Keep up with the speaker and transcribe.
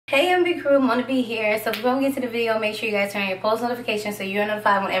Hey MB crew, Mona B here. So before we get to the video, make sure you guys turn on your post notifications so you're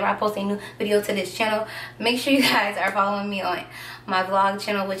notified whenever I post a new video to this channel. Make sure you guys are following me on my vlog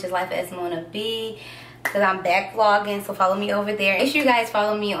channel, which is Life as Mona B, because I'm back vlogging, so follow me over there. Make sure you guys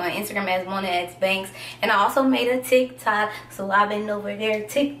follow me on Instagram as Mona X Banks, and I also made a TikTok, so I've been over there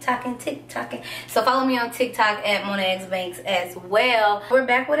TikToking. So follow me on TikTok at Mona X Banks as well. We're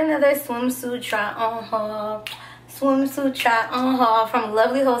back with another swimsuit try on haul. Swimsuit try on haul from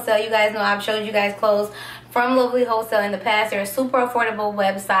LovelyWholesale. You guys know I've showed you guys clothes from LovelyWholesale in the past. They're a super affordable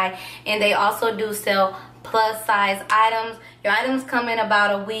website, and they also do sell plus size items. Your items come in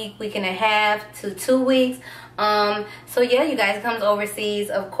about a week and a half to 2 weeks. So yeah, you guys, it comes overseas,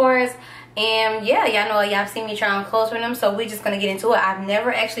 of course. And yeah, y'all know y'all seen me try on clothes for them, so we're just gonna get into it. I've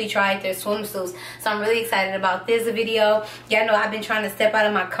never actually tried their swimsuits, so I'm really excited about this video. Y'all know I've been trying to step out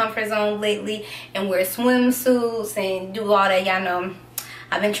of my comfort zone lately and wear swimsuits and do all that. Y'all know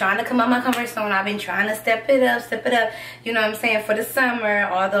I've been trying to come out my comfort zone. I've been trying to step it up, you know what I'm saying, for the summer,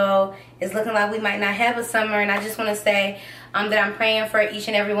 although it's looking like we might not have a summer. And I just want to say that I'm praying for each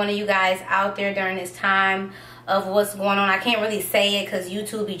and every one of you guys out there during this time of what's going on. I can't really say it because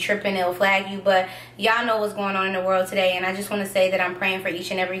YouTube be tripping, it'll flag you, but y'all know what's going on in the world today, and I just want to say that I'm praying for each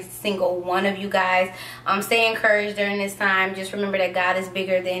and every single one of you guys. Stay encouraged during this time. Just remember that God is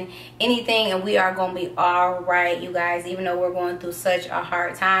bigger than anything, and we are going to be all right, you guys. Even though we're going through such a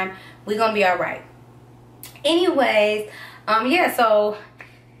hard time, we're going to be all right. Anyways, yeah, so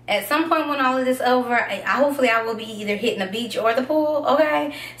at some point when all of this over, hopefully I will be either hitting the beach or the pool,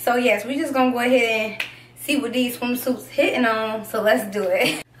 okay? So yes, we're just going to go ahead and see what these swimsuits hitting on, so let's do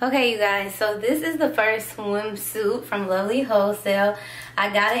it. Okay, you guys, so this is the first swimsuit from LovelyWholesale.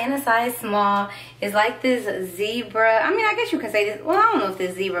 I got it in a size small. It's like this zebra, I mean, I guess you can say this, well, I don't know if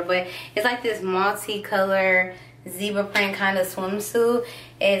it's zebra, but it's like this multi-color zebra print kind of swimsuit.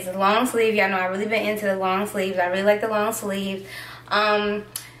 It's long sleeve. Y'all know I've really been into the long sleeves. I really like the long sleeves.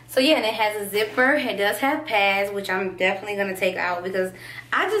 So yeah, and it has a zipper. It does have pads, which I'm definitely going to take out because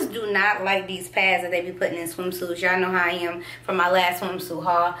I just do not like these pads that they be putting in swimsuits. Y'all know how I am from my last swimsuit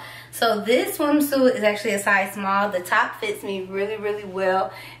haul. So this swimsuit is actually a size small. The top fits me really, really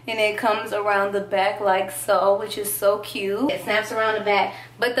well. And it comes around the back like so, which is so cute. It snaps around the back.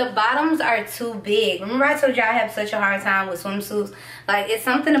 But the bottoms are too big. Remember I told y'all I have such a hard time with swimsuits? Like, it's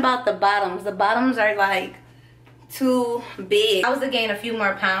something about the bottoms. The bottoms are like too big. I was to gain a few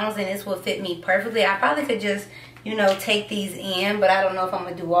more pounds and this would fit me perfectly. I probably could just, you know, take these in, but I don't know if I'm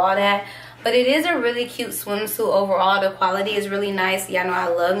gonna do all that. But it is a really cute swimsuit overall. The quality is really nice. Y'all know I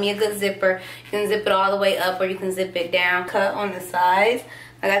love me a good zipper. You can zip it all the way up or you can zip it down, cut on the sides.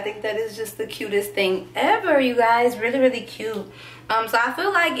 Like, I think that is just the cutest thing ever, you guys. Really, really cute. So I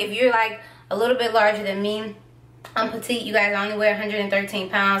feel like if you're like a little bit larger than me, I'm petite, you guys. I only weigh 113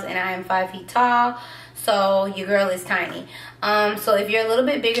 pounds and I am 5 feet tall. So your girl is tiny. So if you're a little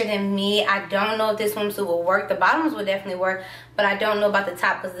bit bigger than me, I don't know if this swimsuit will work. The bottoms will definitely work, but I don't know about the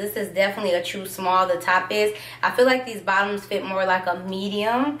top because this is definitely a true small. The top is. I feel like these bottoms fit more like a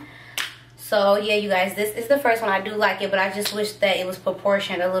medium. So yeah, you guys, this is the first one. I do like it, but I just wish that it was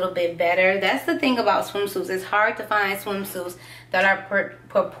proportioned a little bit better. That's the thing about swimsuits. It's hard to find swimsuits that are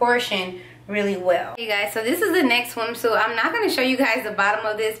proportioned really well. Hey guys, so this is the next swimsuit. I'm not going to show you guys the bottom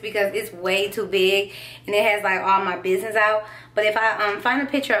of this because it's way too big and it has like all my business out. But if I find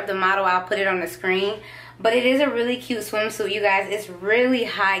a picture of the model, I'll put it on the screen. But it is a really cute swimsuit, you guys. It's really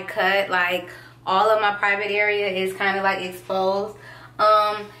high cut. Like, all of my private area is kind of like exposed.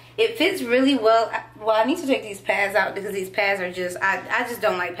 It fits really well. Well, I need to take these pads out because these pads are just, I just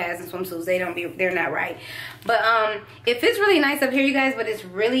don't like pads in swimsuits. They're not right. But it fits really nice up here, you guys, but it's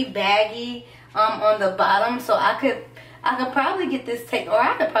really baggy on the bottom. So I could probably get this or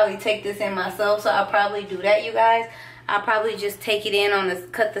I could probably take this in myself. So I'll probably do that, you guys. I'll probably just take it in on the,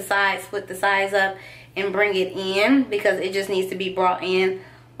 cut the sides, split the sides up and bring it in because it just needs to be brought in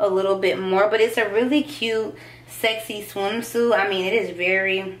a little bit more. But it's a really cute, sexy swimsuit. I mean, it is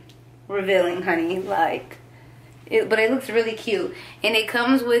very revealing, honey. Like, but it looks really cute. And it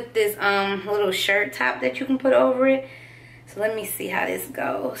comes with this little shirt top that you can put over it. So let me see how this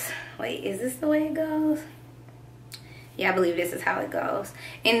goes. Wait, is this the way it goes? Yeah, I believe this is how it goes.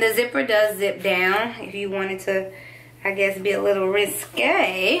 And the zipper does zip down if you wanted to, I guess, be a little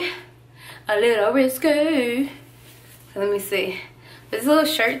risque. A little risque. So let me see. This little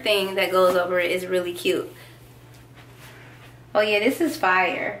shirt thing that goes over it is really cute. Oh yeah, this is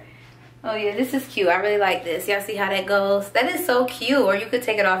fire. Oh yeah, this is cute. I really like this. Y'all see how that goes? That is so cute. Or you could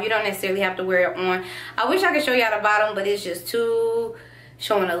take it off. You don't necessarily have to wear it on. I wish I could show y'all the bottom, but it's just too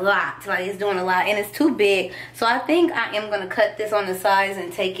showing a lot. Like, it's doing a lot, and it's too big. So I think I am gonna cut this on the sides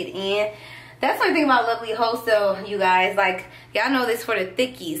and take it in. That's one thing about Lovely Wholesale, you guys. Like, y'all know this for the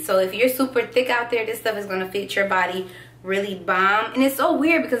thickies. So if you're super thick out there, this stuff is gonna fit your body really bomb. And it's so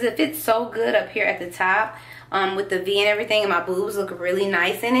weird because it fits so good up here at the top with the V and everything, and my boobs look really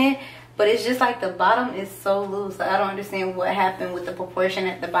nice in it. But it's just like the bottom is so loose. Like, I don't understand what happened with the proportion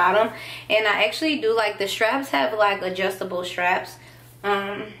at the bottom. And I actually do like the straps have like adjustable straps.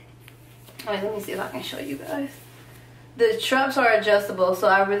 Wait, let me see if I can show you guys. The straps are adjustable, so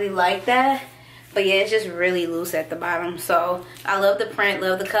I really like that. But yeah, it's just really loose at the bottom. So I love the print,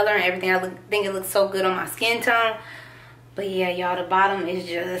 love the color and everything. I think it looks so good on my skin tone. But yeah, y'all, the bottom is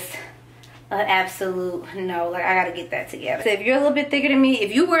just an absolute no. Like, I gotta get that together. So if you're a little bit thicker than me,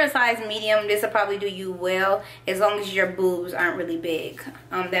 if you wear a size medium, this will probably do you well, as long as your boobs aren't really big.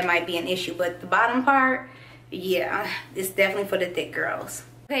 That might be an issue. But the bottom part, yeah, it's definitely for the thick girls.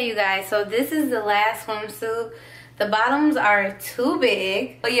 Okay, you guys, so this is the last swimsuit. The bottoms are too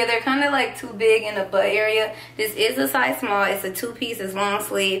big. But yeah, they're kind of like too big in the butt area. This is a size small. It's a two-piece, it's long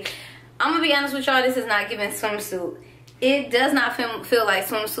sleeve. I'm gonna be honest with y'all, this is not giving swimsuit. It does not feel like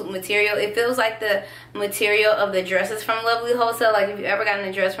swimsuit material. It feels like the material of the dresses from Lovely Wholesale. Like, if you ever gotten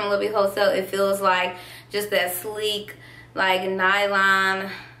a dress from Lovely Wholesale, it feels like just that sleek, like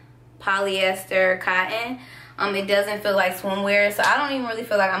nylon, polyester, cotton. It doesn't feel like swimwear, so I don't even really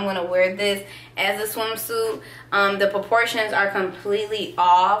feel like I'm gonna wear this as a swimsuit. The proportions are completely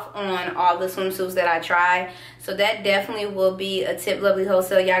off on all the swimsuits that I try, so that definitely will be a tip, Lovely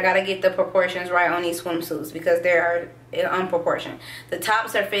Wholesale. Y'all gotta get the proportions right on these swimsuits because they are unproportioned. The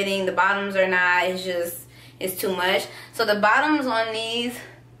tops are fitting, the bottoms are not. It's too much. So the bottoms on these,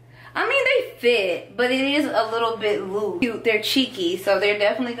 I mean, they fit, but it is a little bit loose. Cute, they're cheeky, so they're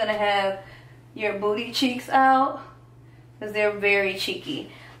definitely gonna have your booty cheeks out because they're very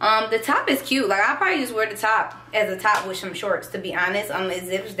cheeky. The top is cute. Like, I'll probably just wear the top as a top with some shorts, to be honest. It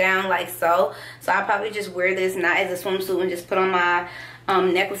zips down like so. So I'll probably just wear this not as a swimsuit and just put on my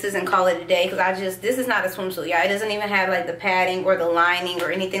necklaces and call it a day, because this is not a swimsuit, y'all. It doesn't even have like the padding or the lining or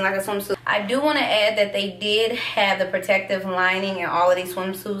anything like a swimsuit. I do want to add that they did have the protective lining in all of these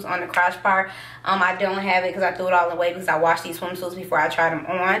swimsuits on the crotch part. I don't have it because I threw it all away because I washed these swimsuits before I tried them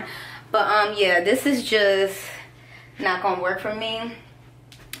on. But yeah, this is just not gonna work for me.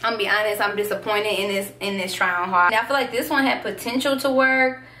 I'm gonna be honest, I'm disappointed in this try on haul. Now, I feel like this one had potential to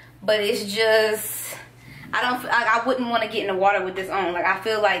work, but it's just, I wouldn't want to get in the water with this on. Like, I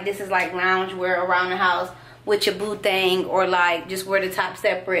feel like this is like lounge wear around the house with your boo thing, or like just wear the top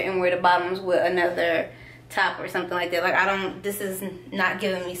separate and wear the bottoms with another top or something like that. Like, this is not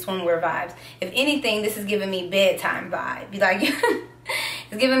giving me swimwear vibes. If anything, this is giving me bedtime vibe. Like,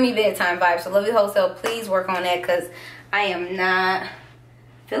 it's giving me bedtime vibes. So Lovely Wholesale, please work on that, because I am not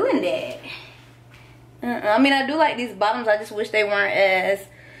feeling that. I mean, I do like these bottoms. I just wish they weren't as,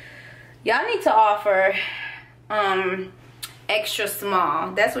 y'all need to offer extra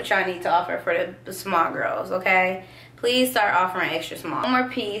small. That's what y'all need to offer for the small girls, okay? Please start offering extra small. One more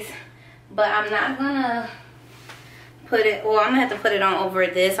piece, but I'm not gonna put it, well, I'm gonna have to put it on over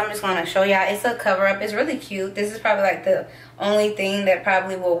this. I'm just gonna show y'all. It's a cover up. It's really cute. This is probably like the only thing that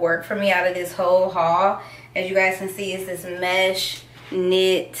probably will work for me out of this whole haul. As you guys can see, it's this mesh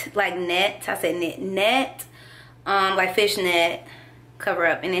knit, like net, I said net, like fishnet cover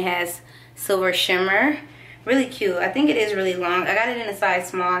up, and it has silver shimmer. Really cute. I think it is really long. I got it in a size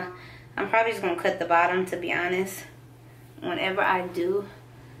small. I'm probably just gonna cut the bottom, to be honest, whenever I do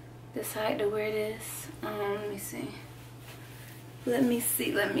decide to wear this. Let me see.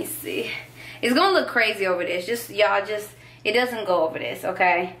 It's gonna look crazy over this. It doesn't go over this,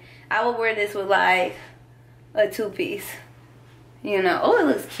 okay? I will wear this with like a two-piece, you know. Oh, it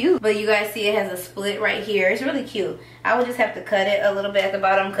looks cute. But you guys see it has a split right here. It's really cute. I would just have to cut it a little bit at the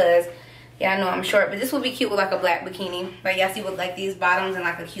bottom because, yeah, I know I'm short, but this would be cute with like a black bikini. Like, y'all see with like these bottoms and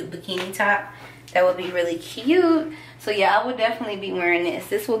like a cute bikini top. That would be really cute. So yeah, I would definitely be wearing this.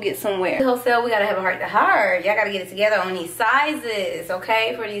 This will get somewhere. Wholesale, we gotta have a heart to heart. Y'all gotta get it together on these sizes,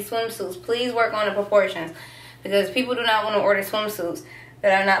 okay? For these swimsuits, please work on the proportions, because people do not want to order swimsuits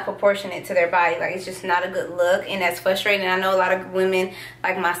that are not proportionate to their body. Like, it's just not a good look, and that's frustrating. I know a lot of women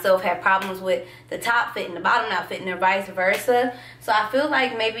like myself have problems with the top fitting, the bottom not fitting, or vice versa. So I feel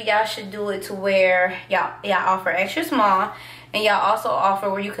like maybe y'all should do it to where y'all offer extra small, And y'all also offer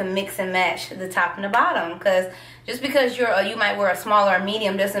where you can mix and match the top and the bottom, because just because you might wear a small or a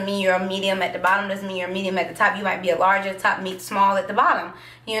medium doesn't mean you're a medium at the bottom, doesn't mean you're a medium at the top. You might be a large at the top, meet small at the bottom.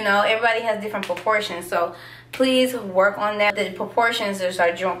 You know, everybody has different proportions, so please work on that. The proportions just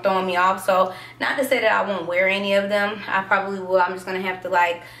are throwing me off. So not to say that I won't wear any of them, I probably will. I'm just gonna have to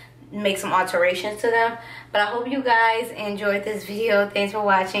like make some alterations to them. But I hope you guys enjoyed this video. Thanks for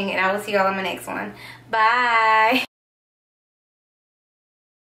watching, and I will see y'all on my next one. Bye.